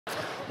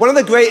One of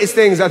the greatest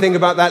things I think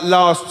about that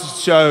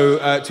last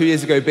show 2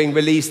 years ago being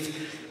released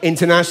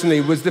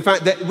internationally was the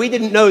fact that we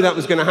didn't know that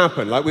was going to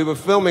happen. Like, we were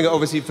filming it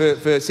obviously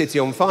for City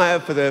on Fire,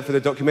 for the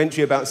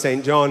documentary about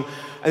St. John,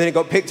 and then it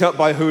got picked up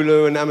by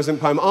Hulu and Amazon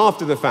Prime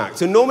after the fact.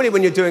 So normally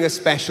when you're doing a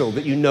special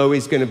that you know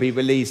is going to be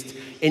released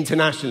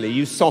internationally,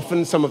 you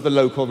soften some of the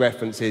local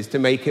references to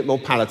make it more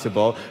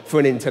palatable for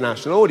an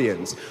international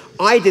audience.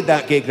 I did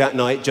that gig that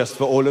night just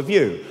for all of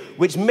you,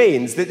 which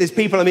means that there's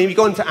people, I mean, if you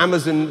go onto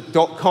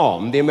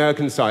Amazon.com, the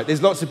American site,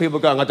 there's lots of people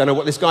going, I don't know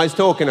what this guy's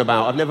talking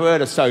about. I've never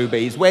heard of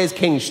Sobeys. Where's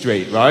King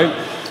Street, right?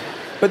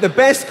 But the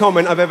best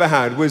comment I've ever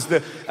had was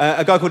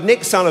a guy called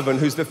Nick Sullivan,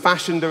 who's the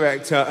fashion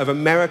director of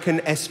American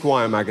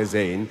Esquire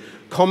magazine,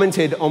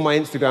 commented on my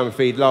Instagram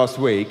feed last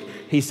week.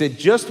 He said,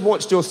 just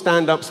watched your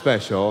stand-up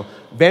special.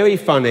 Very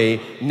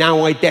funny.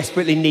 Now I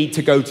desperately need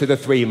to go to the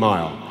 3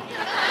 Mile.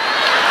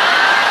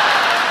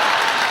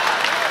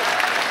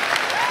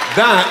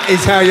 That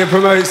is how you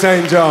promote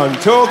St. John.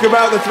 Talk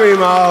about the 3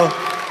 Mile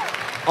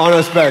on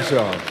a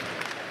special.